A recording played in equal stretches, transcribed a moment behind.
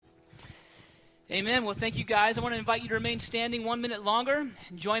Amen. Well, thank you guys. I want to invite you to remain standing 1 minute longer.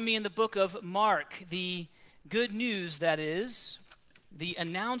 Join me in the book of Mark. The good news, that is, the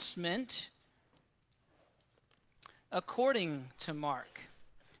announcement according to Mark.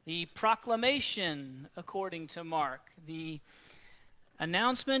 The proclamation according to Mark. The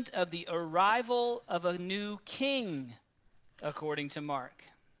announcement of the arrival of a new king according to Mark.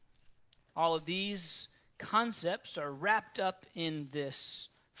 All of these concepts are wrapped up in this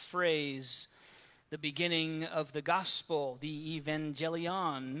phrase, the beginning of the gospel, the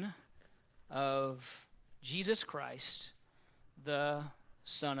evangelion of Jesus Christ, the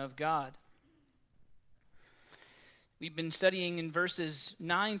Son of God. We've been studying in verses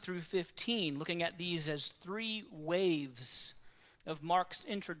 9 through 15, looking at these as three waves of Mark's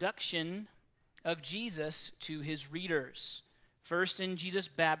introduction of Jesus to his readers. First in Jesus'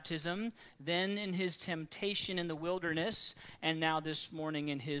 baptism, then in his temptation in the wilderness, and now this morning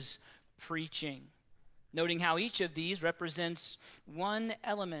in his preaching. Noting how each of these represents one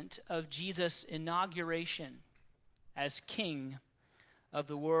element of Jesus' inauguration as King of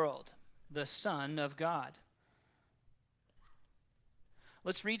the world, the Son of God.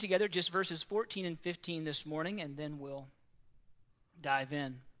 Let's read together just verses 14 and 15 this morning, and then we'll dive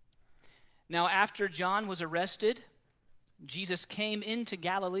in. Now, after John was arrested, Jesus came into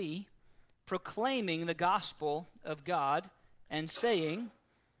Galilee, proclaiming the gospel of God and saying,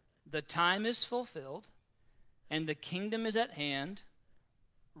 "The time is fulfilled, and the kingdom is at hand.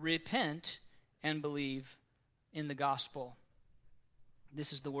 Repent and believe in the gospel."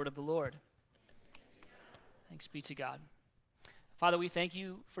 This is the word of the Lord. Thanks be to God. Father, we thank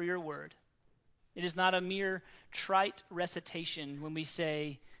you for your word. It is not a mere trite recitation when we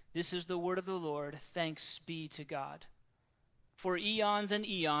say, "This is the word of the Lord, thanks be to God." For eons and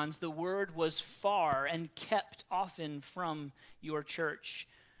eons, the word was far and kept often from your church.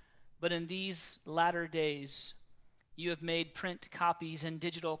 But in these latter days, you have made print copies and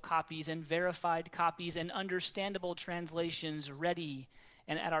digital copies and verified copies and understandable translations ready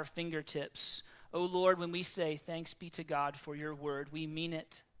and at our fingertips. O Lord, when we say thanks be to God for your word, we mean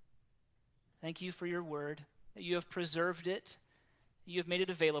it. Thank you for your word, that you have preserved it, that you have made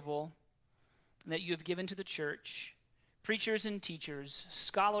it available, and that you have given to the church preachers and teachers,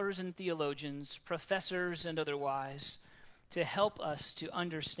 scholars and theologians, professors and otherwise, to help us to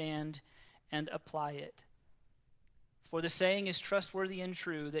understand and apply it. For the saying is trustworthy and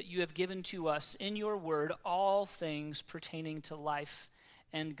true, that you have given to us in your word all things pertaining to life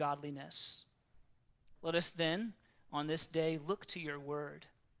and godliness. Let us then, on this day, look to your word,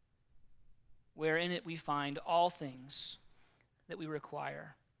 where in it we find all things that we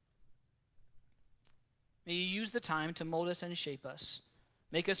require. May you use the time to mold us and shape us.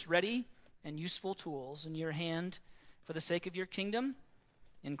 Make us ready and useful tools in your hand for the sake of your kingdom.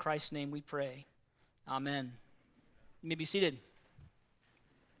 In Christ's name we pray. Amen. You may be seated.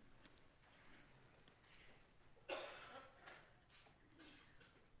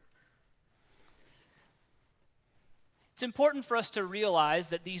 It's important for us to realize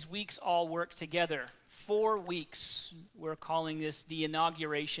that these weeks all work together. 4 weeks, we're calling this the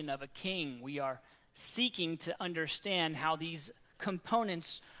inauguration of a king. We are seeking to understand how these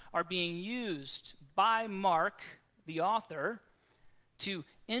components are being used by Mark, the author, to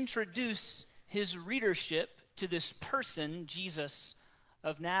introduce his readership to this person, Jesus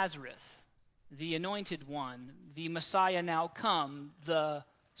of Nazareth, the Anointed One, the Messiah now come, the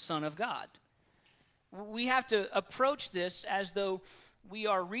Son of God. We have to approach this as though we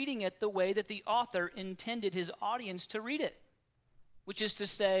are reading it the way that the author intended his audience to read it, which is to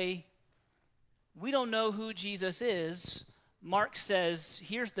say, we don't know who Jesus is. Mark says,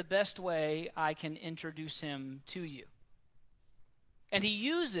 here's the best way I can introduce him to you. And he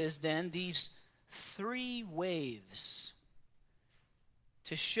uses then these 3 waves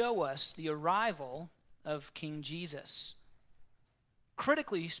to show us the arrival of King Jesus.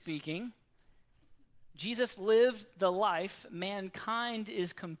 Critically speaking, Jesus lived the life mankind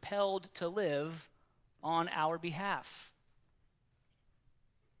is compelled to live on our behalf.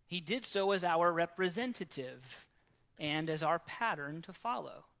 He did so as our representative and as our pattern to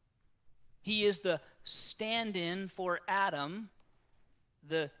follow. He is the stand-in for Adam,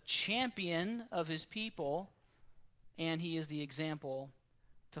 the champion of his people, and he is the example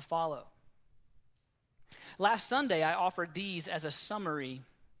to follow. Last Sunday, I offered these as a summary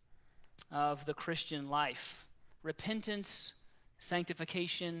of the Christian life: repentance,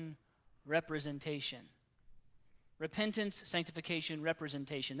 sanctification, representation. Repentance, sanctification,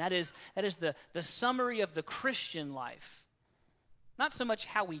 representation. That is the summary of the Christian life. Not so much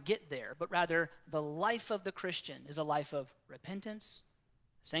how we get there, but rather the life of the Christian is a life of repentance,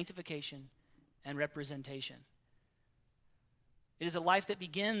 sanctification, and representation. It is a life that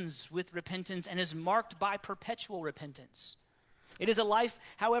begins with repentance and is marked by perpetual repentance. It is a life,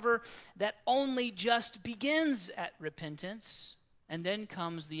 however, that only just begins at repentance, and then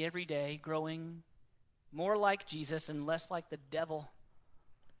comes the everyday growing more like Jesus and less like the devil.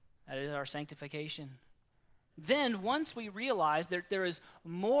 That is our sanctification. Then, once we realize that there is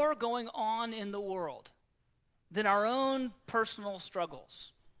more going on in the world than our own personal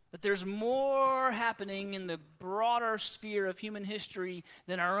struggles, that there's more happening in the broader sphere of human history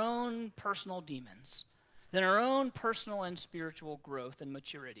than our own personal demons, than our own personal and spiritual growth and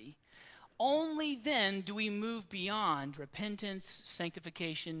maturity, only then do we move beyond repentance,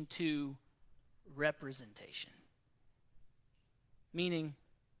 sanctification to representation. Meaning,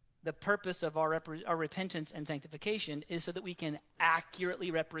 the purpose of our repentance and sanctification is so that we can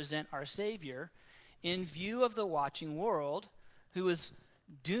accurately represent our Savior in view of the watching world who is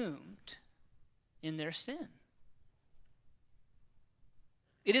doomed in their sin.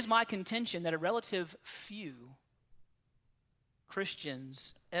 It is my contention that a relative few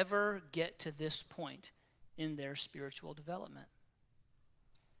Christians ever get to this point in their spiritual development.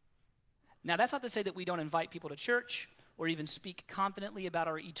 Now, that's not to say that we don't invite people to church or even speak confidently about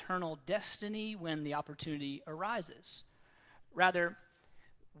our eternal destiny when the opportunity arises. Rather,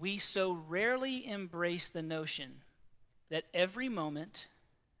 we so rarely embrace the notion that every moment,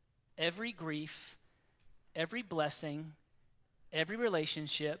 every grief, every blessing, every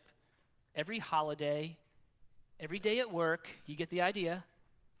relationship, every holiday, every day at work, you get the idea,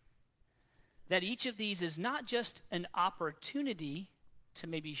 that each of these is not just an opportunity to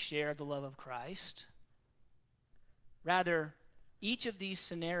maybe share the love of Christ. Rather, each of these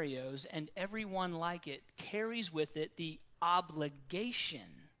scenarios and every one like it carries with it the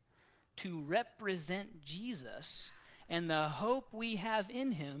obligation to represent Jesus and the hope we have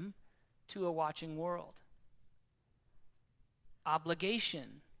in him to a watching world.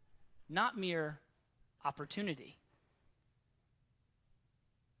 Obligation, not mere opportunity.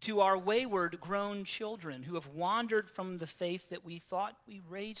 To our wayward grown children who have wandered from the faith that we thought we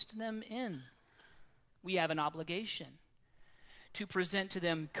raised them in, we have an obligation to present to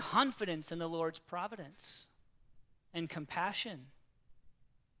them confidence in the Lord's providence and compassion,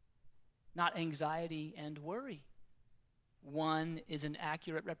 not anxiety and worry. One is an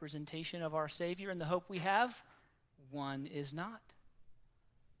accurate representation of our Savior and the hope we have. One is not.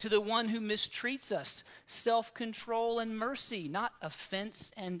 To the one who mistreats us, self-control and mercy, not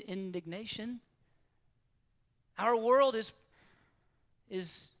offense and indignation. Our world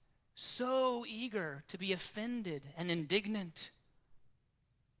is so eager to be offended and indignant.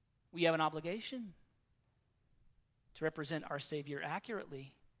 We have an obligation to represent our Savior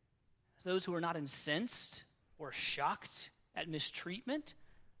accurately. Those who are not incensed or shocked at mistreatment.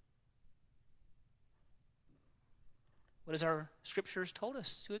 What has our scriptures told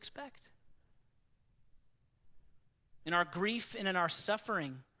us to expect? In our grief and in our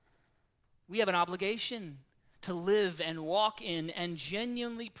suffering, we have an obligation to live and walk in and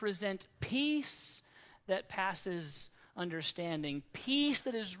genuinely present peace that passes understanding, peace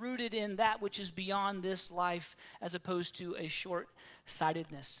that is rooted in that which is beyond this life, as opposed to a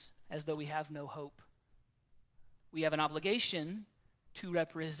short-sightedness, as though we have no hope. We have an obligation to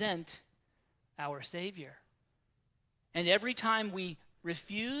represent our Savior. And every time we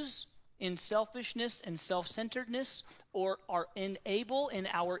refuse in selfishness and self-centeredness, or are unable in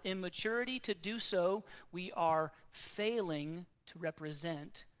our immaturity to do so, we are failing to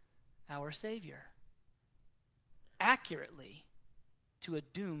represent our Savior accurately to a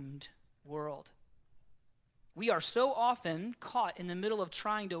doomed world. We are so often caught in the middle of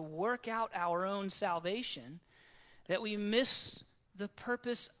trying to work out our own salvation that we miss the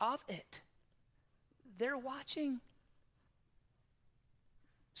purpose of it. They're watching.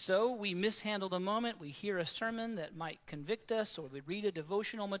 So we mishandle the moment. We hear a sermon that might convict us, or we read a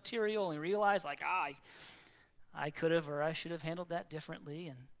devotional material and realize, I could have or I should have handled that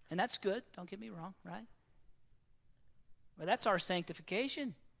differently. And that's good. Don't get me wrong, right? But that's our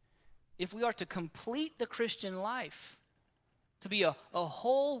sanctification. If we are to complete the Christian life, to be a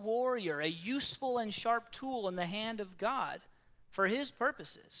whole warrior, a useful and sharp tool in the hand of God for his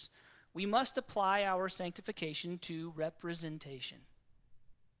purposes, we must apply our sanctification to representation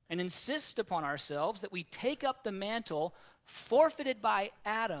and insist upon ourselves that we take up the mantle forfeited by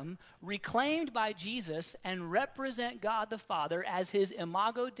Adam, reclaimed by Jesus, and represent God the Father as his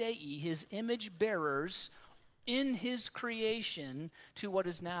imago Dei, his image bearers in his creation to what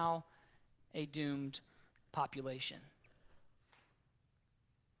is now a doomed population.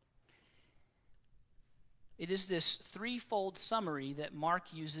 It is this threefold summary that Mark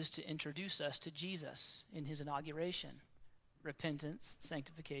uses to introduce us to Jesus in his inauguration: repentance,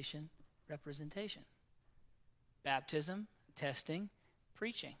 sanctification, representation. Baptism, testing,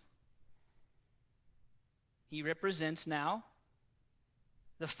 preaching. He represents now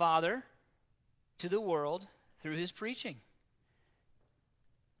the Father to the world through his preaching.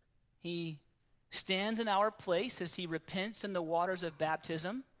 He stands in our place as he repents in the waters of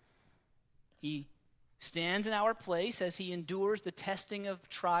baptism. He stands in our place as he endures the testing of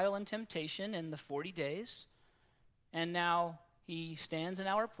trial and temptation in the 40 days. And now he stands in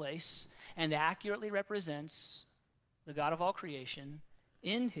our place and accurately represents the God of all creation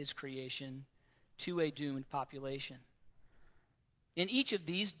in his creation to a doomed population. In each of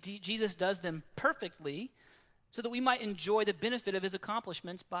these, Jesus does them perfectly so that we might enjoy the benefit of his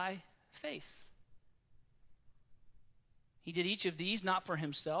accomplishments by faith. He did each of these not for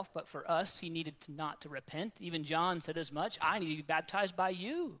himself, but for us. He needed not to repent. Even John said as much. I need to be baptized by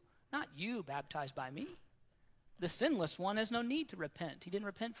you, not you baptized by me. The sinless one has no need to repent. He didn't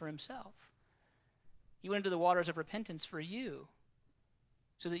repent for himself. He went into the waters of repentance for you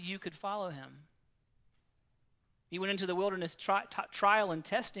so that you could follow him. He went into the wilderness trial and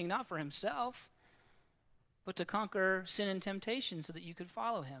testing not for himself, but to conquer sin and temptation so that you could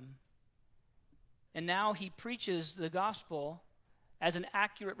follow him. And now he preaches the gospel as an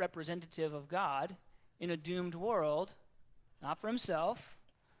accurate representative of God in a doomed world, not for himself,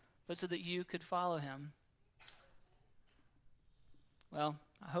 but so that you could follow him. Well,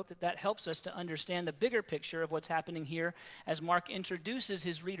 I hope that helps us to understand the bigger picture of what's happening here as Mark introduces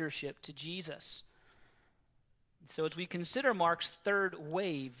his readership to Jesus. So as we consider Mark's third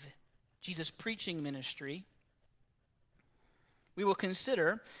wave, Jesus' preaching ministry, we will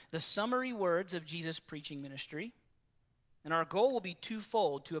consider the summary words of Jesus' preaching ministry, and our goal will be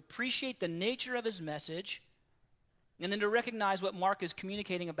twofold: to appreciate the nature of his message, and then to recognize what Mark is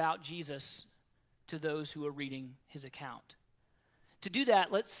communicating about Jesus to those who are reading his account. To do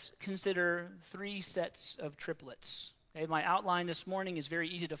that, let's consider three sets of triplets. Okay, my outline this morning is very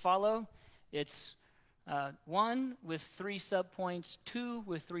easy to follow. It's 1 with 3 subpoints, 2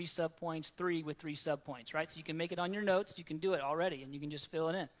 with 3 subpoints, 3 with 3 subpoints, right? So you can make it on your notes. You can do it already, and you can just fill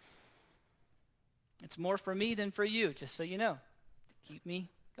it in. It's more for me than for you, just so you know, to keep me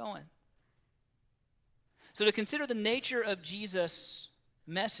going. So to consider the nature of Jesus'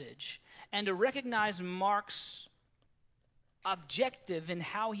 message and to recognize Mark's objective in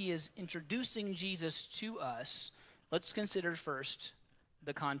how he is introducing Jesus to us, let's consider first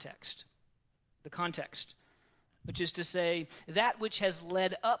the context. The context, which is to say, that which has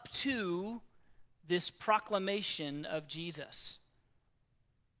led up to this proclamation of Jesus.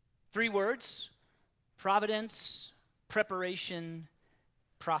 3 words: providence, preparation,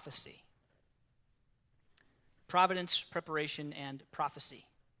 prophecy. Providence, preparation, and prophecy.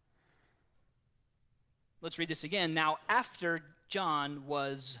 Let's read this again. Now, after John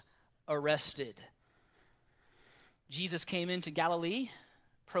was arrested, Jesus came into Galilee,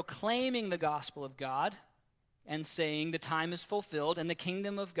 proclaiming the gospel of God and saying, the time is fulfilled and the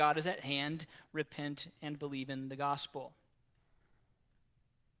kingdom of God is at hand. Repent and believe in the gospel.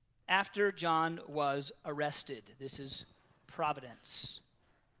 After John was arrested. This is providence.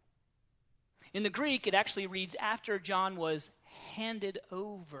 In the Greek, it actually reads, after John was handed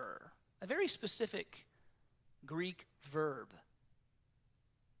over. A very specific Greek verb.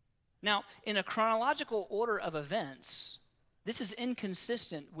 Now, in a chronological order of events, this is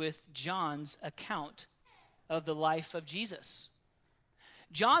inconsistent with John's account of the life of Jesus.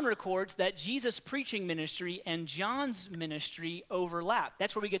 John records that Jesus' preaching ministry and John's ministry overlap.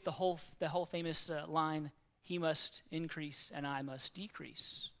 That's where we get the whole famous line, he must increase and I must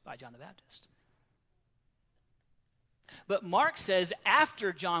decrease, by John the Baptist. But Mark says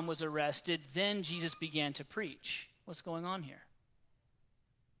after John was arrested, then Jesus began to preach. What's going on here?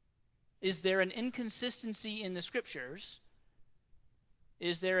 Is there an inconsistency in the scriptures?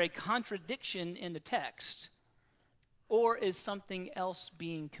 Is there a contradiction in the text? Or is something else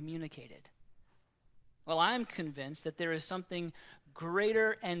being communicated? Well, I'm convinced that there is something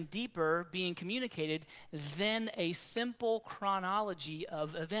greater and deeper being communicated than a simple chronology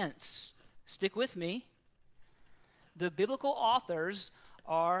of events. Stick with me. The biblical authors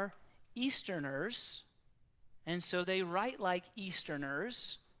are Easterners, and so they write like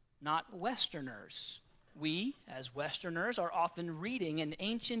Easterners, not Westerners. We, as Westerners, are often reading an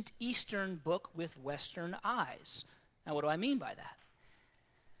ancient Eastern book with Western eyes. Now, what do I mean by that?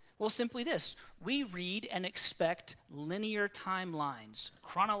 Well, simply this. We read and expect linear timelines,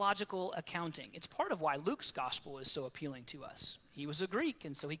 chronological accounting. It's part of why Luke's gospel is so appealing to us. He was a Greek,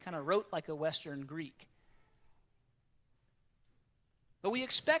 and so he kind of wrote like a Western Greek. But we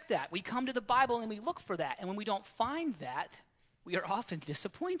expect that. We come to the Bible and we look for that. And when we don't find that, we are often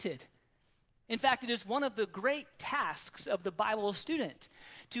disappointed. In fact, it is one of the great tasks of the Bible student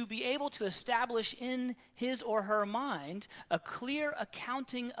to be able to establish in his or her mind a clear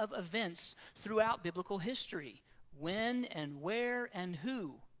accounting of events throughout biblical history. When and where and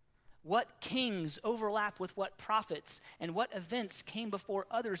who. What kings overlap with what prophets, and what events came before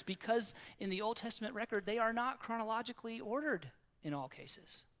others, because in the Old Testament record, they are not chronologically ordered in all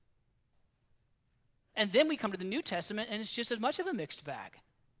cases. And then we come to the New Testament, and it's just as much of a mixed bag.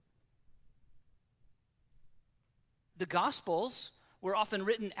 The Gospels were often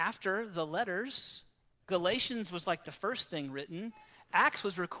written after the letters. Galatians was like the first thing written. Acts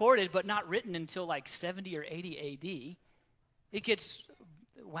was recorded but not written until like 70 or 80 AD. It gets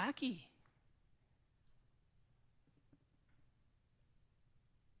wacky.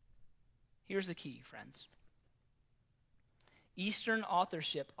 Here's the key, friends. Eastern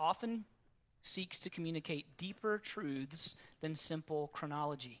authorship often seeks to communicate deeper truths than simple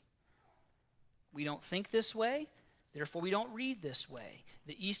chronology. We don't think this way. Therefore, we don't read this way.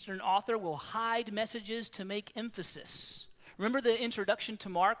 The Eastern author will hide messages to make emphasis. Remember the introduction to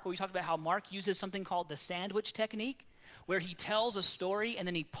Mark, where we talked about how Mark uses something called the sandwich technique, where he tells a story and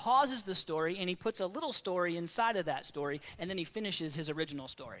then he pauses the story and he puts a little story inside of that story and then he finishes his original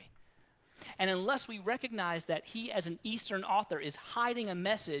story. And unless we recognize that he, as an Eastern author, is hiding a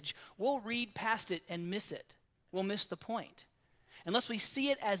message, we'll read past it and miss it. We'll miss the point. Unless we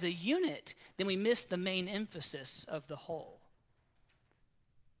see it as a unit, then we miss the main emphasis of the whole.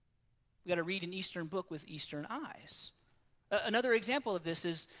 We got to read an Eastern book with Eastern eyes. Another example of this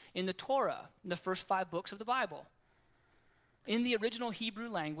is in the Torah, in the first 5 books of the Bible. In the original Hebrew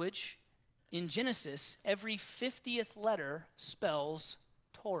language, in Genesis, every 50th letter spells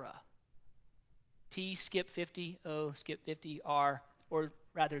Torah. T, skip 50, O, skip 50, R, or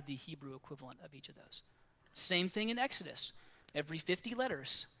rather the Hebrew equivalent of each of those. Same thing in Exodus. Every 50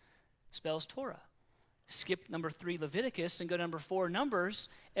 letters spells Torah. Skip number 3, Leviticus, and go to number 4, Numbers.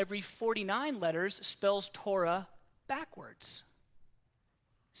 Every 49 letters spells Torah backwards.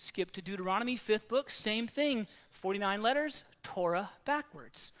 Skip to Deuteronomy, 5th book, same thing. 49 letters, Torah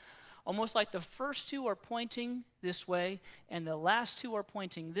backwards. Almost like the first 2 are pointing this way, and the last 2 are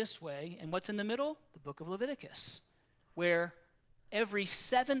pointing this way. And what's in the middle? The book of Leviticus, where every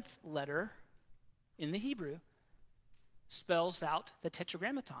 7th letter in the Hebrew spells out the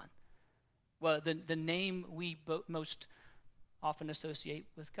Tetragrammaton. Well, the name we most often associate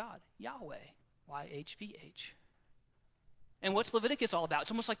with God, Yahweh, YHVH. And what's Leviticus all about?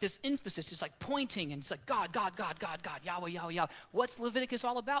 It's almost like this emphasis. It's like pointing, and it's like God, God, God, God, God, Yahweh, Yahweh, Yahweh. What's Leviticus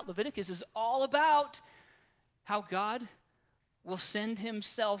all about? Leviticus is all about how God will send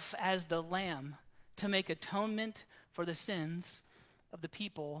himself as the Lamb to make atonement for the sins of the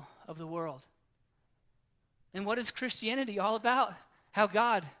people of the world. And what is Christianity all about? How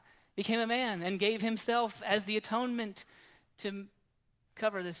God became a man and gave himself as the atonement to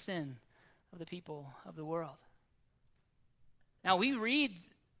cover the sin of the people of the world. Now, we read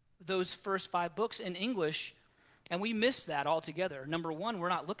those first 5 books in English, and we miss that altogether. Number 1, we're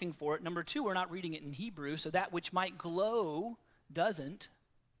not looking for it. Number 2, we're not reading it in Hebrew, so that which might glow doesn't,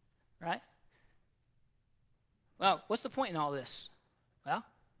 right? Well, what's the point in all this? Well,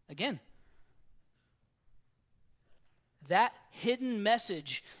 again, that hidden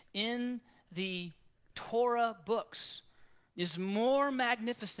message in the Torah books is more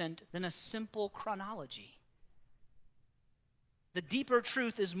magnificent than a simple chronology. The deeper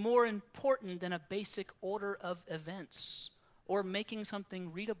truth is more important than a basic order of events or making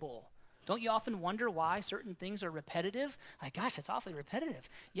something readable. Don't you often wonder why certain things are repetitive? Like, gosh, it's awfully repetitive.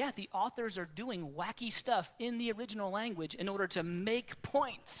 Yeah, the authors are doing wacky stuff in the original language in order to make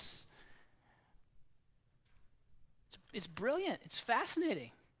points. It's brilliant. It's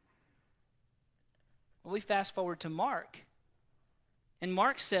fascinating. Well, we fast forward to Mark. And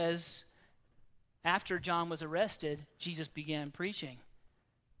Mark says, after John was arrested, Jesus began preaching.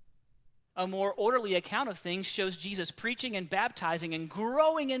 A more orderly account of things shows Jesus preaching and baptizing and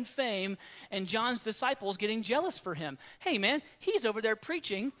growing in fame, and John's disciples getting jealous for him. Hey, man, he's over there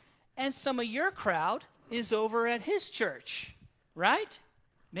preaching, and some of your crowd is over at his church, right?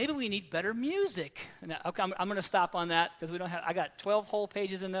 Maybe we need better music. Now, okay, I'm going to stop on that because I got 12 whole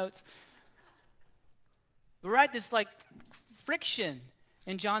pages of notes. Right, this like friction.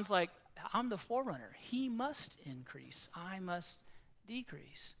 And John's like, I'm the forerunner. He must increase. I must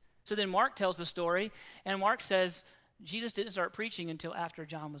decrease. So then Mark tells the story, and Mark says Jesus didn't start preaching until after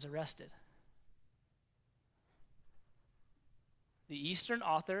John was arrested. The Eastern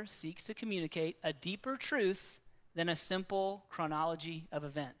author seeks to communicate a deeper truth than a simple chronology of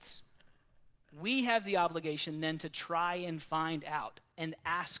events. We have the obligation then to try and find out and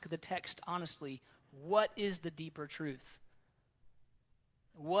ask the text honestly, what is the deeper truth?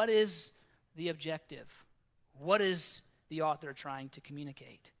 What is the objective? What is the author trying to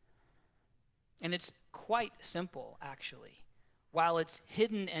communicate? And it's quite simple, actually. While it's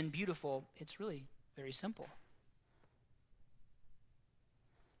hidden and beautiful, it's really very simple.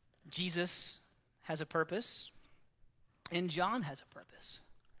 Jesus has a purpose, and John has a purpose.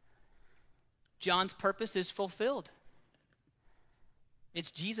 John's purpose is fulfilled.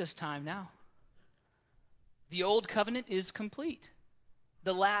 It's Jesus' time now. The old covenant is complete.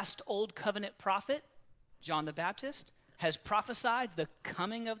 The last old covenant prophet, John the Baptist, has prophesied the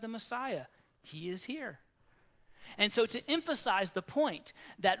coming of the Messiah. He is here. And so to emphasize the point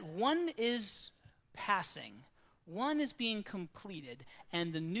that one is passing, one is being completed,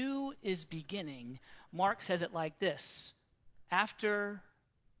 and the new is beginning, Mark says it like this: after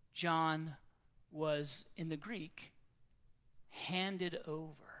John was, in the Greek, handed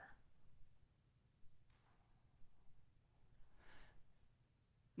over.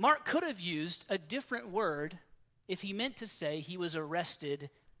 Mark could have used a different word if he meant to say he was arrested,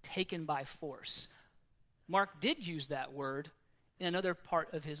 taken by force. Mark did use that word in another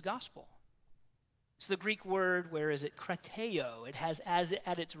part of his gospel. It's the Greek word, where is it? Krateo. It has as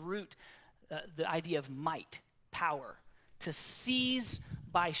at its root the idea of might, power, to seize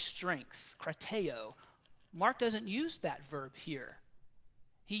by strength, krateo. Mark doesn't use that verb here.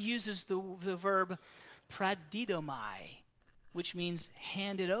 He uses the verb pradidomai, which means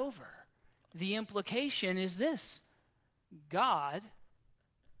handed over. The implication is this: God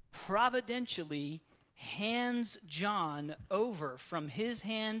providentially hands John over from his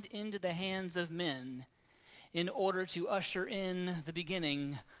hand into the hands of men in order to usher in the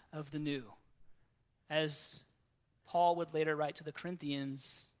beginning of the new. As Paul would later write to the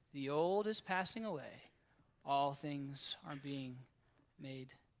Corinthians, the old is passing away, all things are being made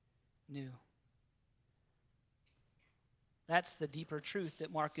new. That's the deeper truth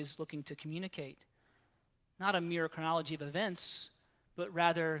that Mark is looking to communicate. Not a mere chronology of events, but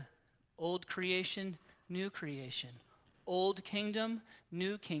rather old creation, new creation. Old kingdom,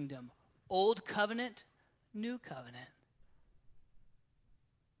 new kingdom. Old covenant, new covenant.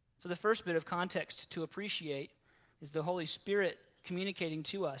 So the first bit of context to appreciate is the Holy Spirit communicating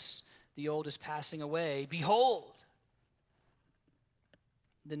to us, the old is passing away. Behold,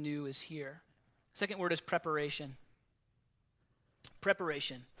 the new is here. Second word is preparation.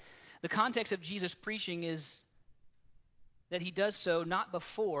 Preparation. The context of Jesus' preaching is that he does so not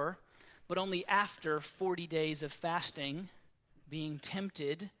before, but only after 40 days of fasting, being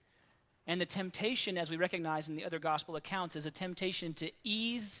tempted. And the temptation, as we recognize in the other gospel accounts, is a temptation to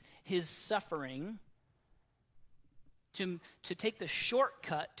ease his suffering, to take the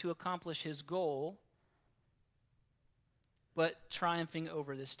shortcut to accomplish his goal, but triumphing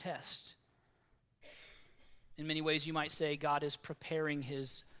over this test. In many ways, you might say God is preparing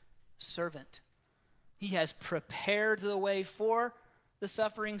his servant. He has prepared the way for the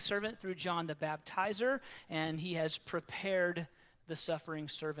suffering servant through John the Baptizer, and he has prepared the suffering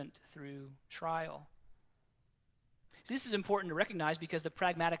servant through trial. See, this is important to recognize because the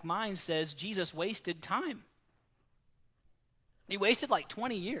pragmatic mind says Jesus wasted time. He wasted like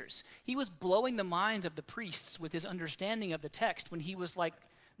 20 years. He was blowing the minds of the priests with his understanding of the text when he was like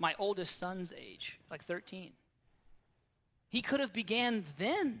my oldest son's age, like 13. He could have began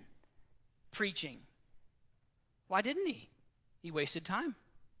then preaching. Why didn't he? He wasted time.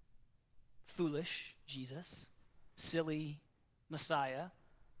 Foolish Jesus, silly Messiah.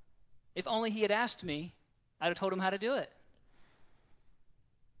 If only he had asked me, I'd have told him how to do it.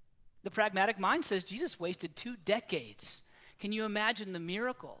 The pragmatic mind says Jesus wasted 2 decades. Can you imagine the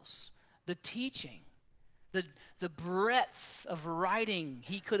miracles, the teaching, the breadth of writing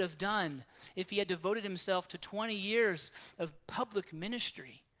he could have done if he had devoted himself to 20 years of public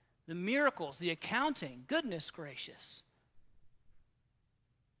ministry? The miracles, the accounting, goodness gracious.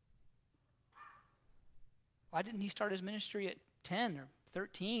 Why didn't he start his ministry at 10 or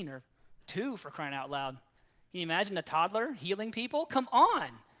 13 or 2, for crying out loud? Can you imagine a toddler healing people? Come on.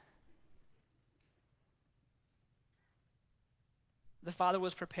 The Father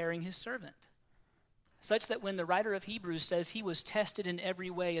was preparing his servant, such that when the writer of Hebrews says he was tested in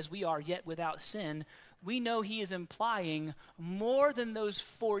every way as we are, yet without sin, we know he is implying more than those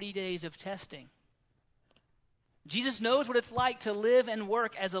 40 days of testing. Jesus knows what it's like to live and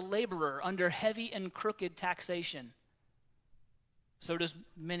work as a laborer under heavy and crooked taxation. So does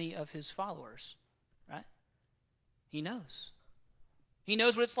many of his followers, right? He knows. He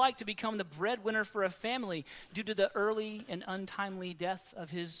knows what it's like to become the breadwinner for a family due to the early and untimely death of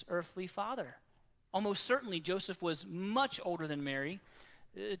his earthly father. Almost certainly, Joseph was much older than Mary,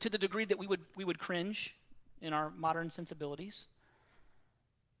 to the degree that we would cringe in our modern sensibilities.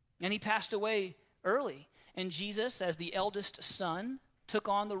 And he passed away early. And Jesus, as the eldest son, took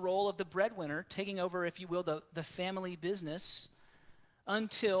on the role of the breadwinner, taking over, if you will, the family business,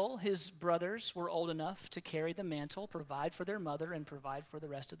 until his brothers were old enough to carry the mantle, provide for their mother, and provide for the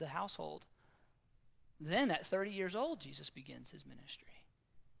rest of the household. Then, at 30 years old, Jesus begins his ministry.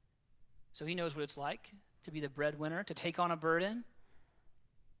 So he knows what it's like to be the breadwinner, to take on a burden.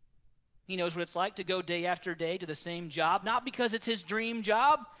 He knows what it's like to go day after day to the same job, not because it's his dream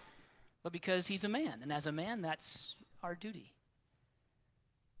job, but because he's a man. And as a man, that's our duty.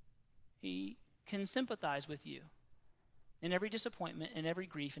 He can sympathize with you in every disappointment, in every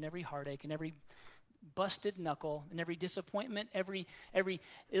grief, in every heartache, in every busted knuckle, in every disappointment, every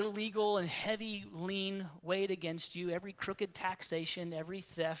illegal and heavy lien weighed against you, every crooked taxation, every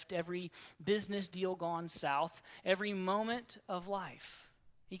theft, every business deal gone south, every moment of life.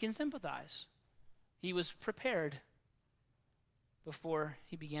 He can sympathize. He was prepared before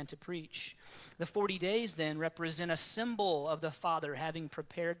he began to preach. The 40 days then represent a symbol of the Father having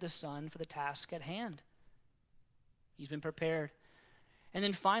prepared the Son for the task at hand. He's been prepared. And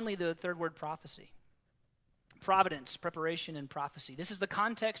then finally, the third word, prophecy. Providence, preparation, and prophecy. This is the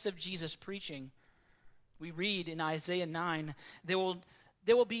context of Jesus' preaching. We read in Isaiah 9, there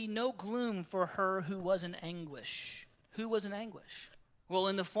will be no gloom for her who was in anguish. Who was in anguish? Well,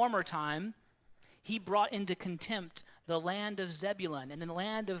 in the former time, he brought into contempt the land of Zebulun and the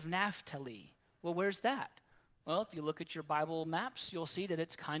land of Naphtali. Well, where's that? Well, if you look at your Bible maps, you'll see that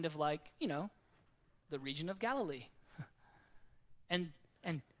it's kind of like, the region of Galilee. And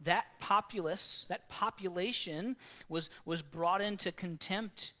that population was brought into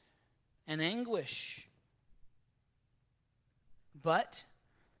contempt and anguish. But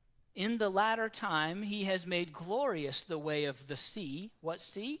in the latter time, he has made glorious the way of the sea. What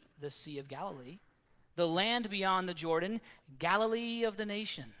sea? The Sea of Galilee. The land beyond the Jordan, Galilee of the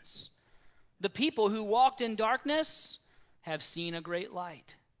nations. The people who walked in darkness have seen a great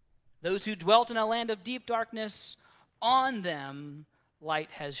light. Those who dwelt in a land of deep darkness, on them light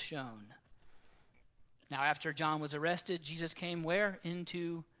has shone. Now, after John was arrested, Jesus came where?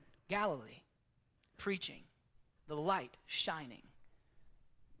 Into Galilee, preaching, the light shining.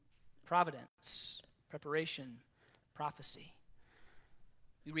 Providence, preparation, prophecy.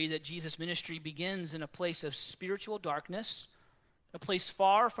 We read that Jesus' ministry begins in a place of spiritual darkness, a place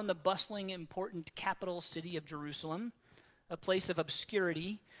far from the bustling, important capital city of Jerusalem, a place of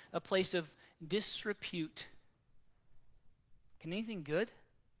obscurity, a place of disrepute. Can anything good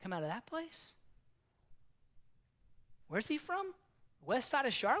come out of that place? Where's he from? West side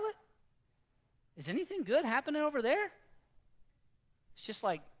of Charlotte? Is anything good happening over there? It's just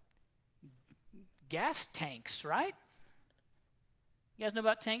like gas tanks, right? You guys know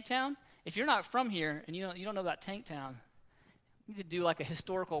about Tank Town? If you're not from here and you don't know about Tank Town, you need to do like a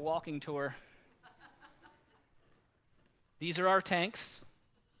historical walking tour. These are our tanks.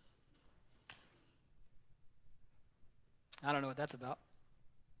 I don't know what that's about.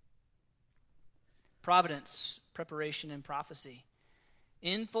 Providence, preparation, and prophecy.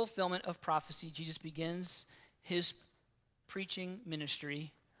 In fulfillment of prophecy, Jesus begins his preaching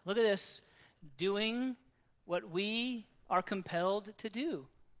ministry. Look at this. Doing what we are compelled to do.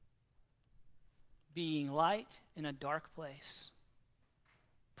 Being light in a dark place.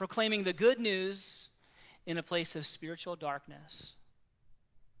 Proclaiming the good news in a place of spiritual darkness.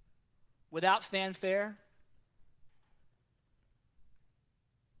 Without fanfare,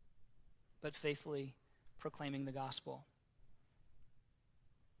 but faithfully proclaiming the gospel.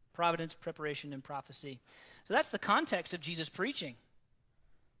 Providence, preparation, and prophecy. So that's the context of Jesus' preaching.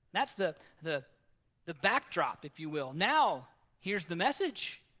 That's the backdrop, if you will. Now, here's the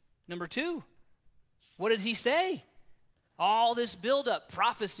message. Number 2. What did he say? All this buildup,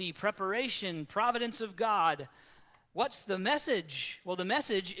 prophecy, preparation, providence of God. What's the message? Well, the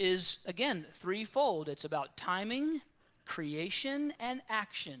message is, again, threefold. It's about timing, creation, and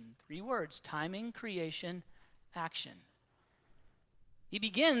action. 3 words: timing, creation, action. He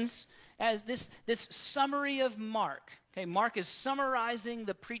begins as this summary of Mark. Okay, Mark is summarizing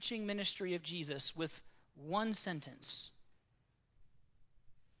the preaching ministry of Jesus with one sentence.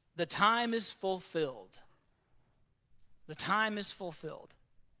 The time is fulfilled. The time is fulfilled.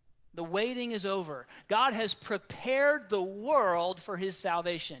 The waiting is over. God has prepared the world for his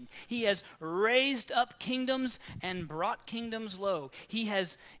salvation. He has raised up kingdoms and brought kingdoms low. He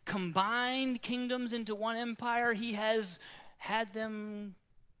has combined kingdoms into one empire. He has had them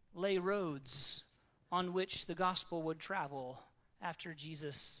lay roads on which the gospel would travel after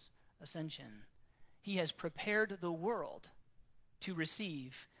Jesus' ascension. He has prepared the world to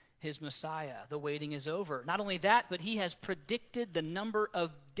receive his Messiah. The waiting is over. Not only that, but he has predicted the number of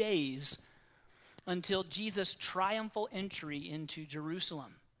days until Jesus' triumphal entry into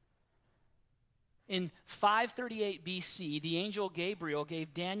Jerusalem. In 538 BC, the angel Gabriel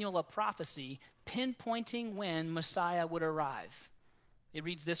gave Daniel a prophecy pinpointing when Messiah would arrive. It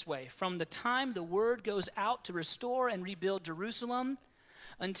reads this way: "From the time the word goes out to restore and rebuild Jerusalem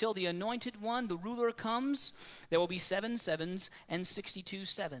until the anointed one, the ruler, comes, there will be 7 sevens and 62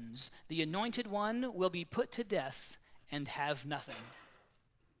 sevens. The anointed one will be put to death and have nothing."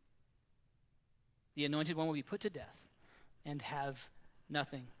 The anointed one will be put to death and have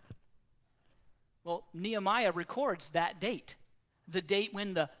nothing. Well, Nehemiah records that date, the date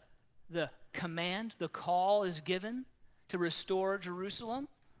when the command, the call is given to restore Jerusalem,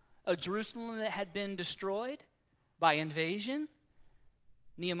 a Jerusalem that had been destroyed by invasion.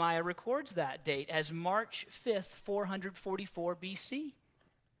 Nehemiah records that date as March 5th, 444 BC.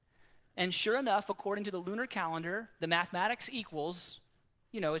 And sure enough, according to the lunar calendar, the mathematics equals,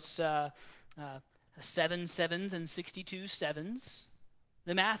 it's 7 sevens and 62 sevens.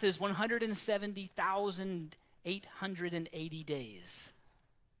 The math is 170,880 days.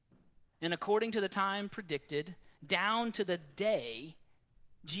 And according to the time predicted, down to the day,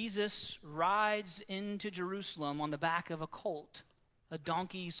 Jesus rides into Jerusalem on the back of a colt, a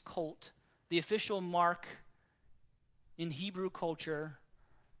donkey's colt, the official mark in Hebrew culture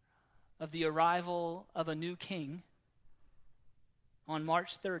of the arrival of a new king on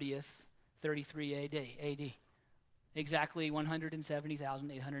March 30th, 33 AD. Exactly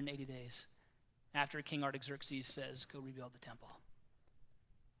 170,880 days after King Artaxerxes says, "Go rebuild the temple."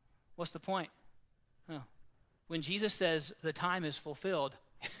 What's the point? When Jesus says the time is fulfilled,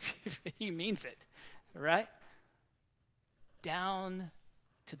 he means it, right? Down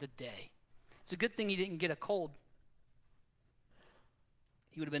to the day. It's a good thing he didn't get a cold.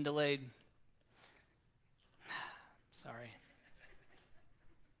 He would have been delayed. Sorry.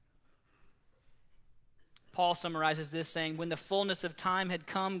 Paul summarizes this saying, "When the fullness of time had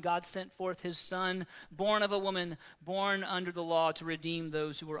come, God sent forth his Son, born of a woman, born under the law, to redeem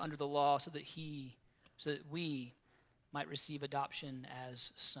those who were under the law, so that we might receive adoption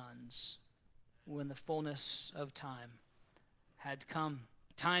as sons." When the fullness of time had come.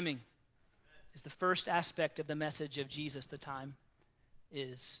 Timing is the first aspect of the message of Jesus. The time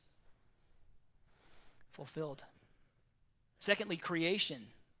is fulfilled. Secondly,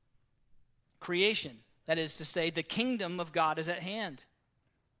 creation. Creation. That is to say, the kingdom of God is at hand.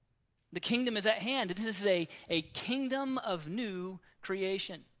 The kingdom is at hand. This is a kingdom of new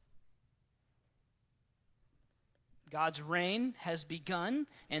creation. God's reign has begun,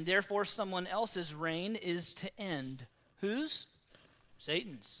 and therefore someone else's reign is to end. Whose?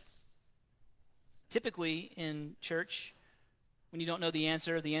 Satan's. Typically in church, when you don't know the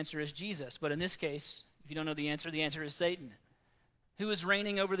answer is Jesus. But in this case, if you don't know the answer is Satan. Who is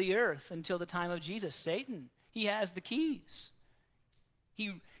reigning over the earth until the time of Jesus? Satan. He has the keys.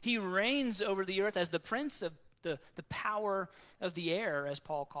 He reigns over the earth as the prince of the power of the air, as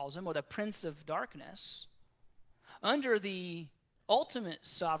Paul calls him, or the prince of darkness, under the ultimate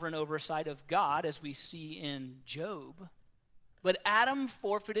sovereign oversight of God, as we see in Job. But Adam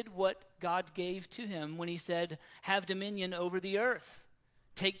forfeited what God gave to him when he said, "Have dominion over the earth.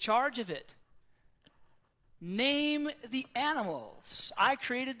 Take charge of it. Name the animals. I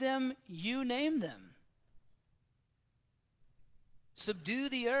created them, you name them. Subdue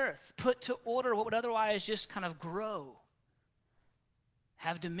the earth. Put to order what would otherwise just kind of grow.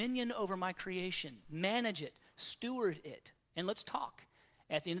 Have dominion over my creation. Manage it. Steward it. And let's talk.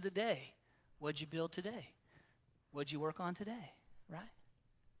 At the end of the day, what'd you build today? What'd you work on today? Right?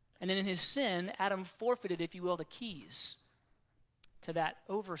 And then in his sin, Adam forfeited, if you will, the keys to that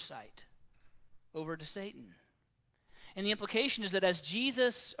oversight over to Satan. And the implication is that as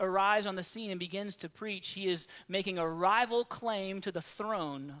Jesus arrives on the scene and begins to preach, he is making a rival claim to the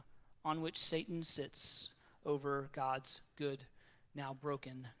throne on which Satan sits over God's good, now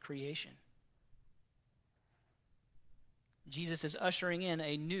broken creation. Jesus is ushering in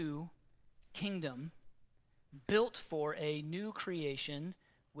a new kingdom built for a new creation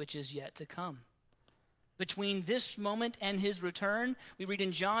which is yet to come. Between this moment and his return, we read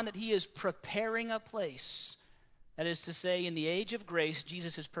in John that he is preparing a place. That is to say, in the age of grace,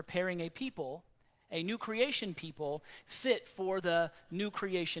 Jesus is preparing a people, a new creation people, fit for the new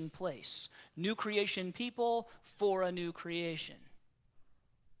creation place. New creation people for a new creation.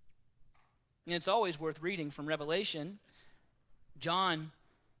 And it's always worth reading from Revelation John,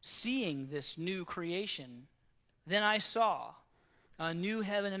 seeing this new creation, then I saw a new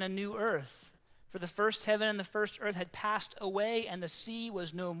heaven and a new earth. For the first heaven and the first earth had passed away, and the sea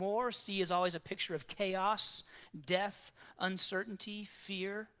was no more. Sea is always a picture of chaos, death, uncertainty,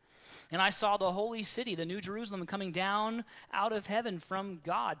 fear. And I saw the holy city, the New Jerusalem, coming down out of heaven from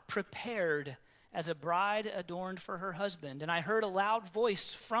God, prepared as a bride adorned for her husband. And I heard a loud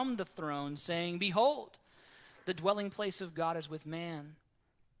voice from the throne saying, "Behold, the dwelling place of God is with man.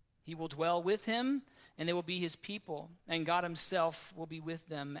 He will dwell with him, and they will be his people, and God himself will be with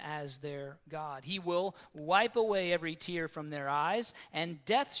them as their God. He will wipe away every tear from their eyes, and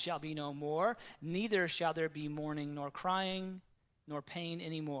death shall be no more, neither shall there be mourning, nor crying, nor pain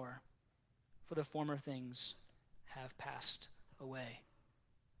anymore, for the former things have passed away."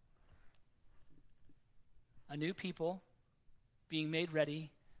 A new people being made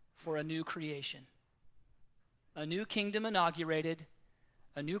ready for a new creation. A new kingdom inaugurated,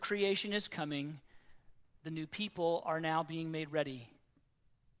 a new creation is coming. The new people are now being made ready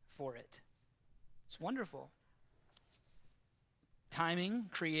for it. It's wonderful. Timing,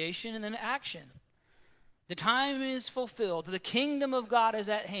 creation, and then action. The time is fulfilled. The kingdom of God is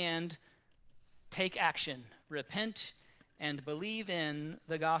at hand. Take action. Repent and believe in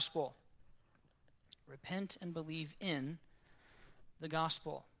the gospel. Repent and believe in the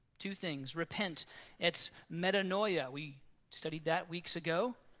gospel. Two things. Repent. It's metanoia. We studied that weeks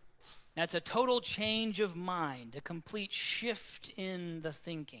ago. That's a total change of mind, a complete shift in the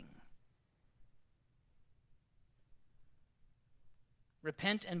thinking.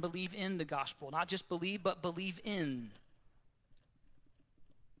 Repent and believe in the gospel. Not just believe, but believe in.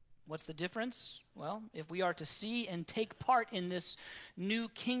 What's the difference? Well, if we are to see and take part in this new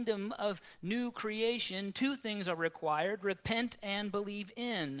kingdom of new creation, two things are required: repent and believe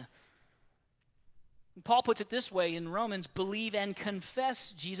in. Paul puts it this way in Romans: believe and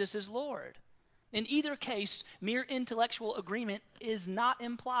confess Jesus is Lord. In either case, mere intellectual agreement is not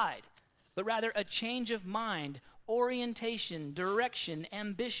implied, but rather a change of mind, orientation, direction,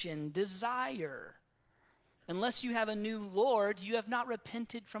 ambition, desire. Unless you have a new Lord, you have not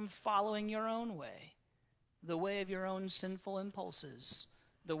repented from following your own way, the way of your own sinful impulses,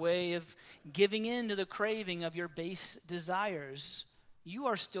 the way of giving in to the craving of your base desires. You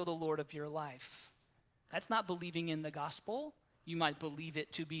are still the Lord of your life. That's not believing in the gospel. You might believe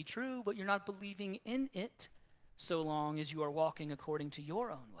it to be true, but you're not believing in it so long as you are walking according to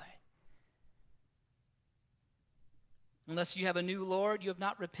your own way. Unless you have a new Lord, you have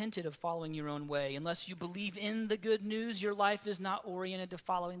not repented of following your own way. Unless you believe in the good news, your life is not oriented to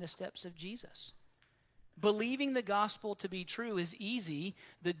following the steps of Jesus. Believing the gospel to be true is easy.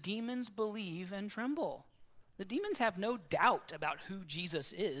 The demons believe and tremble. The demons have no doubt about who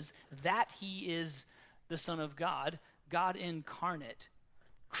Jesus is, that he is the Son of God, God incarnate,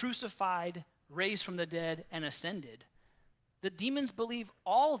 crucified, raised from the dead, and ascended. The demons believe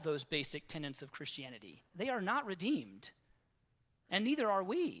all those basic tenets of Christianity. They are not redeemed, and neither are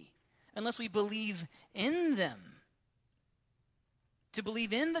we, unless we believe in them. To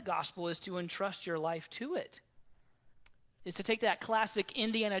believe in the gospel is to entrust your life to it. Is to take that classic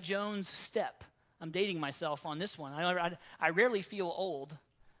Indiana Jones step. I'm dating myself on this one. I rarely feel old,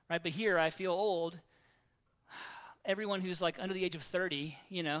 right? But here I feel old. Everyone who's like under the age of 30,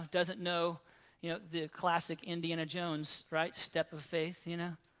 doesn't know, the classic Indiana Jones, right? Step of faith,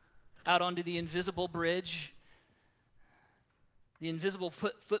 out onto the invisible bridge, the invisible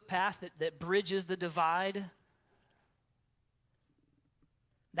footpath that bridges the divide.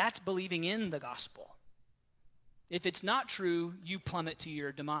 That's believing in the gospel. If it's not true, you plummet to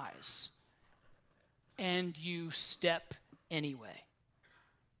your demise. And you step anyway.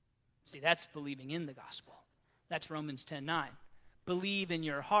 See, that's believing in the gospel. That's Romans 10:9. Believe in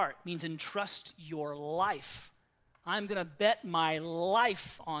your heart means entrust your life. I'm going to bet my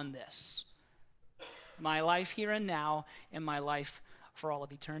life on this. My life here and now, and my life for all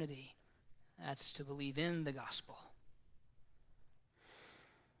of eternity. That's to believe in the gospel.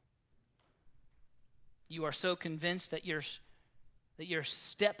 You are so convinced that your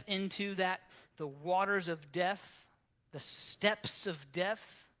step into the waters of death, the steps of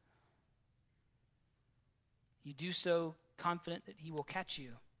death, you do so confident that he will catch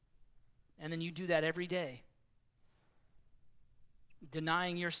you. And then you do that every day.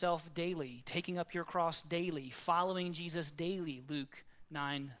 Denying yourself daily, taking up your cross daily, following Jesus daily, Luke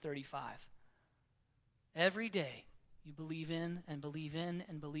 9:35. Every day you believe in and believe in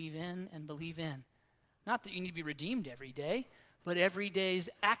and believe in and believe in. Not that you need to be redeemed every day, but every day's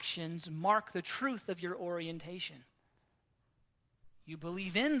actions mark the truth of your orientation. You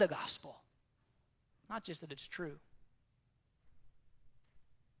believe in the gospel, not just that it's true.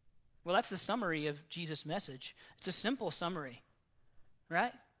 Well, that's the summary of Jesus' message. It's a simple summary,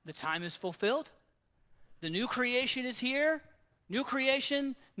 right? The time is fulfilled. The new creation is here. New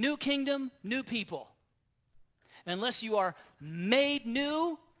creation, new kingdom, new people. Unless you are made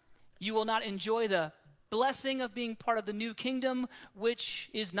new, you will not enjoy the blessing of being part of the new kingdom, which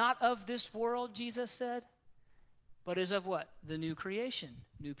is not of this world, Jesus said, but is of what? The new creation.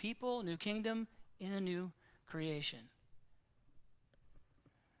 New people, new kingdom, in a new creation.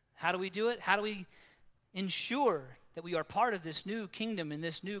 How do we do it? How do we ensure that we are part of this new kingdom and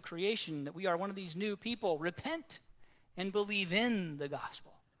this new creation, that we are one of these new people? Repent and believe in the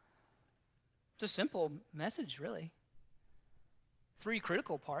gospel. It's a simple message, really. 3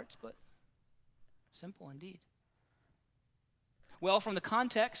 critical parts, but simple indeed. Well, from the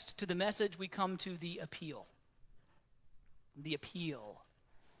context to the message, we come to the appeal. The appeal.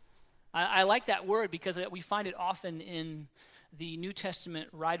 I like that word because we find it often in the New Testament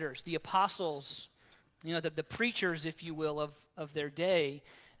writers, the apostles, the preachers, if you will, of their day.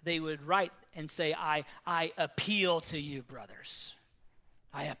 They would write and say, I appeal to you, brothers.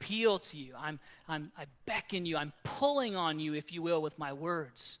 I appeal to you. I beckon you. I'm pulling on you, if you will, with my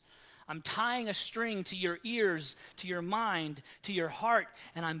words. I'm tying a string to your ears, to your mind, to your heart,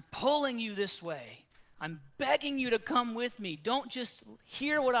 and I'm pulling you this way. I'm begging you to come with me. Don't just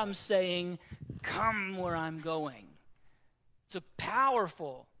hear what I'm saying. Come where I'm going. It's a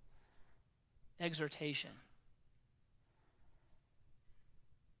powerful exhortation.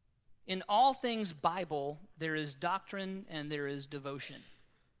 In all things Bible, there is doctrine and there is devotion.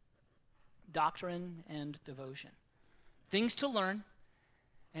 Doctrine and devotion. Things to learn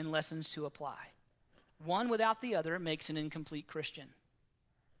and lessons to apply. One without the other makes an incomplete Christian.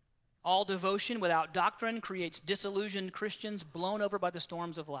 All devotion without doctrine creates disillusioned Christians blown over by the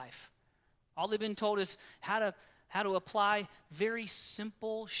storms of life. All they've been told is how to apply very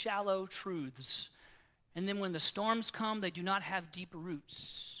simple, shallow truths. And then when the storms come, they do not have deep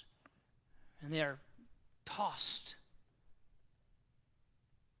roots. And they are tossed.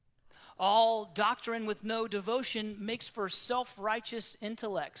 All doctrine with no devotion makes for self-righteous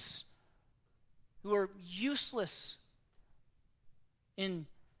intellects who are useless in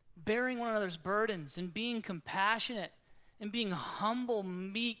bearing one another's burdens and being compassionate and being humble,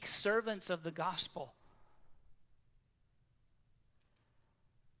 meek servants of the gospel.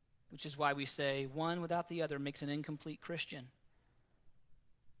 Which is why we say one without the other makes an incomplete Christian.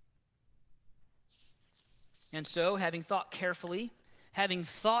 And so, having thought carefully, having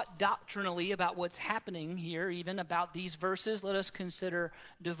thought doctrinally about what's happening here, even about these verses, let us consider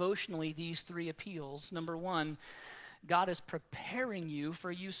devotionally these 3 appeals. Number 1, God is preparing you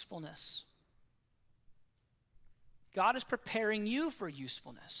for usefulness. God is preparing you for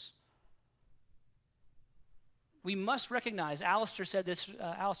usefulness. We must recognize, Alistair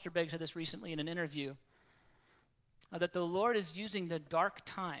Begg said this recently in an interview, that the Lord is using the dark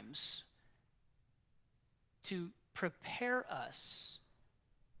times to prepare us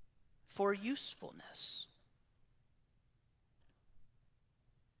for usefulness.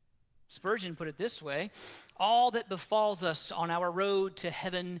 Spurgeon put it this way: all that befalls us on our road to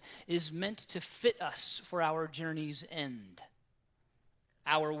heaven is meant to fit us for our journey's end.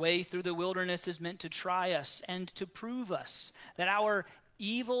 Our way through the wilderness is meant to try us and to prove us that our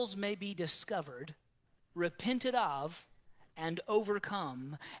evils may be discovered, repented of, and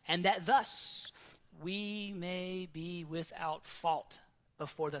overcome, and that thus we may be without fault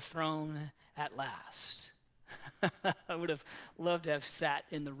before the throne at last. I would have loved to have sat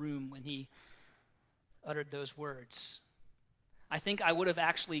in the room when he uttered those words. I think I would have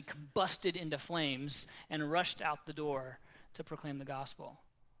actually combusted into flames and rushed out the door to proclaim the gospel.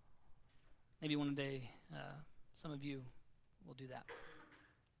 Maybe one day some of you will do that.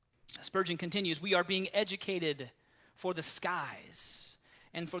 Spurgeon continues, we are being educated for the skies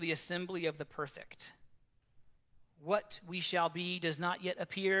and for the assembly of the perfect. What we shall be does not yet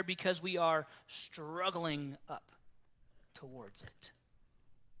appear because we are struggling up towards it.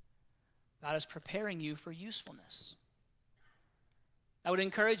 God is preparing you for usefulness. I would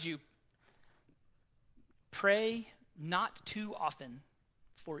encourage you, pray not too often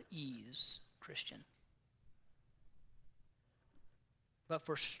for ease, Christian, but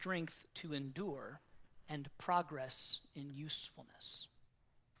for strength to endure and progress in usefulness.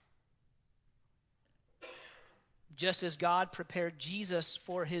 Just as God prepared Jesus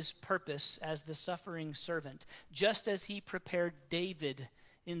for his purpose as the suffering servant, just as he prepared David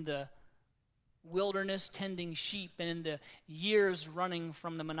in the wilderness tending sheep and in the years running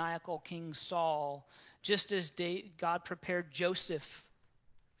from the maniacal King Saul, just as God prepared Joseph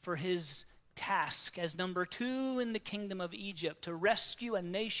for his task as number 2 in the kingdom of Egypt to rescue a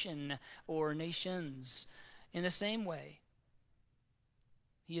nation or nations. In the same way,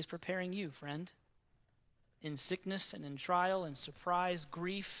 he is preparing you, friend, in sickness and in trial and surprise,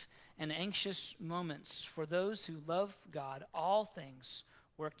 grief and anxious moments. For those who love God, all things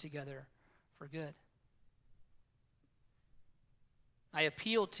work together for good. I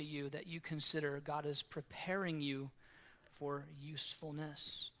appeal to you that you consider God is preparing you for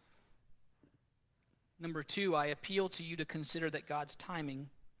usefulness. Number 2, I appeal to you to consider that God's timing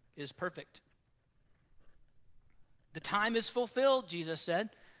is perfect. The time is fulfilled, Jesus said.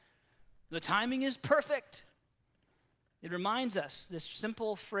 The timing is perfect. It reminds us, this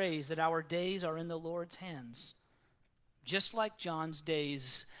simple phrase, that our days are in the Lord's hands. Just like John's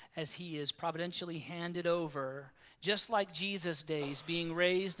days as he is providentially handed over, just like Jesus' days being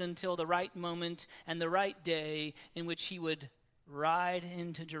raised until the right moment and the right day in which he would ride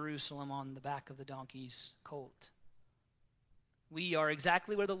into Jerusalem on the back of the donkey's colt. We are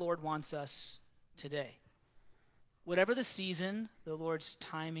exactly where the Lord wants us today. Whatever the season, the Lord's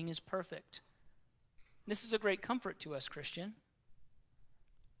timing is perfect. This is a great comfort to us, Christian.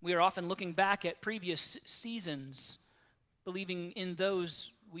 We are often looking back at previous seasons, believing in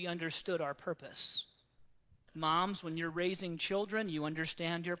those we understood our purpose. Moms, when you're raising children, you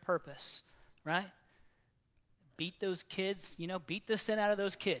understand your purpose, right? Beat those kids, beat the sin out of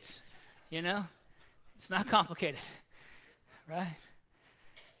those kids, It's not complicated, right?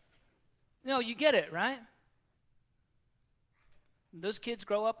 No, you get it, right? Those kids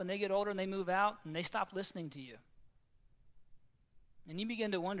grow up and they get older and they move out and they stop listening to you. And you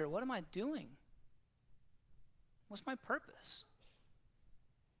begin to wonder, what am I doing? What's my purpose?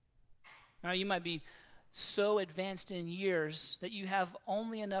 Now, you might be so advanced in years that you have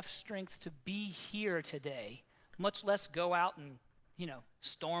only enough strength to be here today, much less go out and,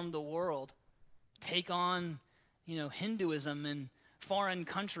 storm the world, take on, Hinduism in foreign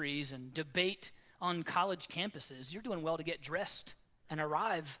countries and debate on college campuses. You're doing well to get dressed and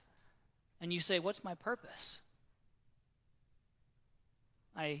arrive, and you say, what's my purpose?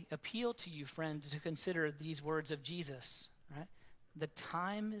 I appeal to you, friend, to consider these words of Jesus, right? The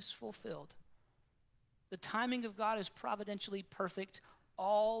time is fulfilled. The timing of God is providentially perfect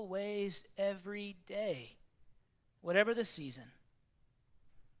always, every day, whatever the season.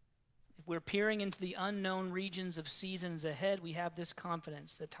 If we're peering into the unknown regions of seasons ahead, we have this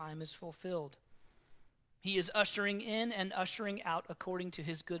confidence: the time is fulfilled. He is ushering in and ushering out according to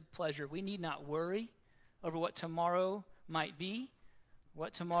his good pleasure. We need not worry over what tomorrow might be,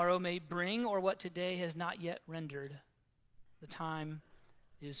 what tomorrow may bring, or what today has not yet rendered. The time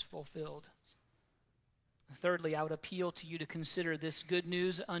is fulfilled. Thirdly, I would appeal to you to consider this good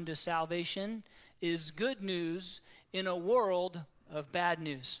news unto salvation is good news in a world of bad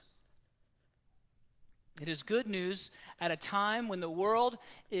news. It is good news at a time when the world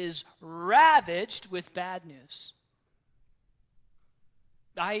is ravaged with bad news.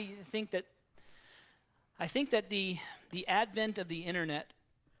 I think that the advent of the internet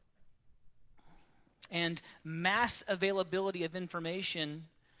and mass availability of information,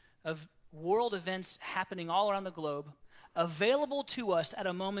 of world events happening all around the globe, available to us at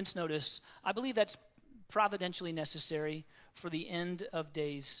a moment's notice, I believe that's providentially necessary for the end of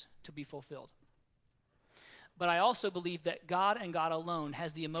days to be fulfilled. But I also believe that God and God alone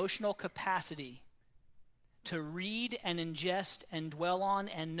has the emotional capacity to read and ingest and dwell on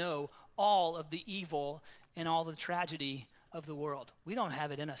and know all of the evil and all the tragedy of the world. We don't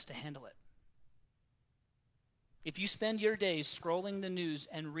have it in us to handle it. If you spend your days scrolling the news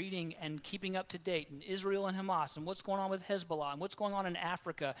and reading and keeping up to date in Israel and Hamas and what's going on with Hezbollah and what's going on in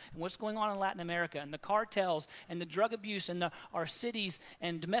Africa and what's going on in Latin America and the cartels and the drug abuse and our cities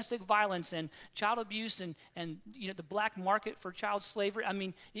and domestic violence and child abuse and the black market for child slavery,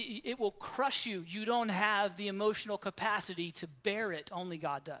 it will crush you. You don't have the emotional capacity to bear it. Only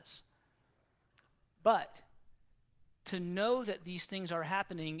God does. But to know that these things are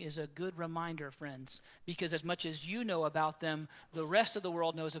happening is a good reminder, friends, because as much as you know about them, the rest of the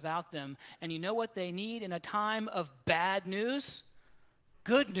world knows about them. And you know what they need in a time of bad news?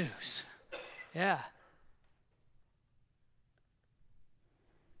 Good news. Yeah.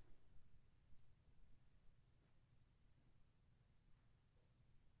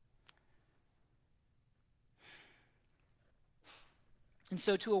 And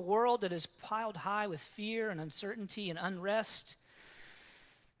so to a world that is piled high with fear and uncertainty and unrest,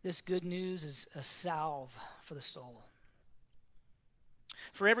 this good news is a salve for the soul.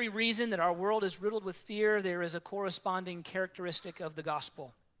 For every reason that our world is riddled with fear, there is a corresponding characteristic of the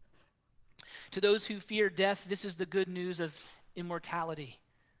gospel. To those who fear death, this is the good news of immortality.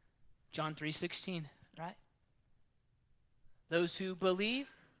 John 3:16, right? Those who believe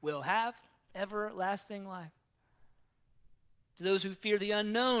will have everlasting life. To those who fear the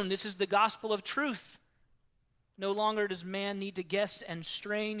unknown, this is the gospel of truth. No longer does man need to guess and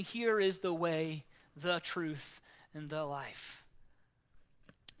strain. Here is the way, the truth, and the life.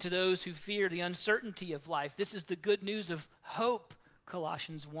 To those who fear the uncertainty of life, this is the good news of hope,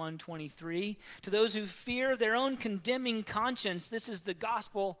 Colossians 1:23. To those who fear their own condemning conscience, this is the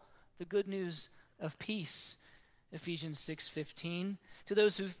gospel, the good news of peace, Ephesians 6:15. To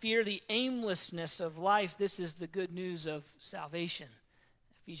those who fear the aimlessness of life, this is the good news of salvation,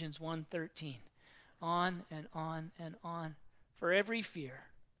 Ephesians 1:13. On and on and on. For every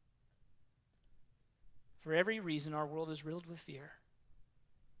fear, for every reason our world is riddled with fear,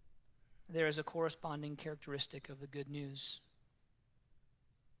 there is a corresponding characteristic of the good news.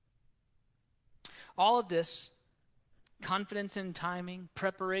 All of this, confidence in timing,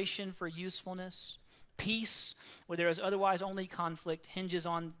 preparation for usefulness, peace where there is otherwise only conflict, hinges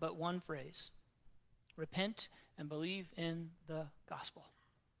on but one phrase: repent and believe in the gospel.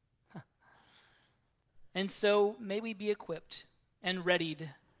 And so may we be equipped and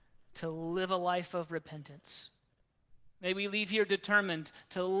readied to live a life of repentance. May we leave here determined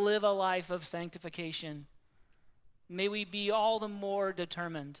to live a life of sanctification. May we be all the more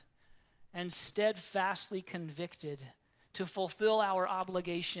determined and steadfastly convicted to fulfill our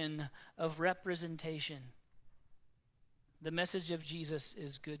obligation of representation. The message of Jesus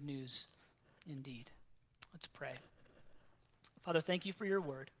is good news indeed. Let's pray. Father, thank you for your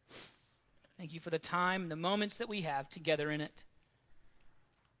word. Thank you for the time, the moments that we have together in it.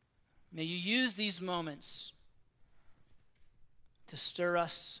 May you use these moments to stir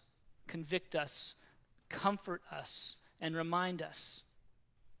us, convict us, comfort us, and remind us.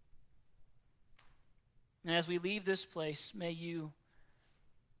 And as we leave this place, may you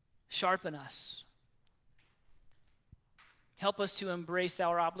sharpen us. Help us to embrace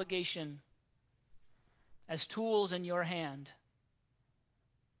our obligation as tools in your hand,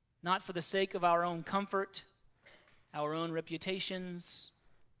 not for the sake of our own comfort, our own reputations,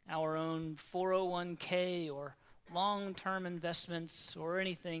 our own 401k or long-term investments or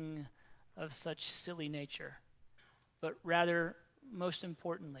anything of such silly nature, but rather, most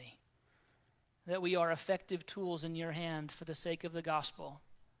importantly, that we are effective tools in your hand for the sake of the gospel.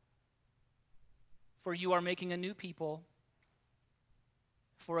 For you are making a new people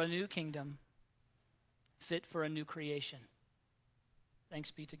for a new kingdom, fit for a new creation.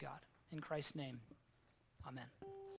 Thanks be to God. In Christ's name, amen.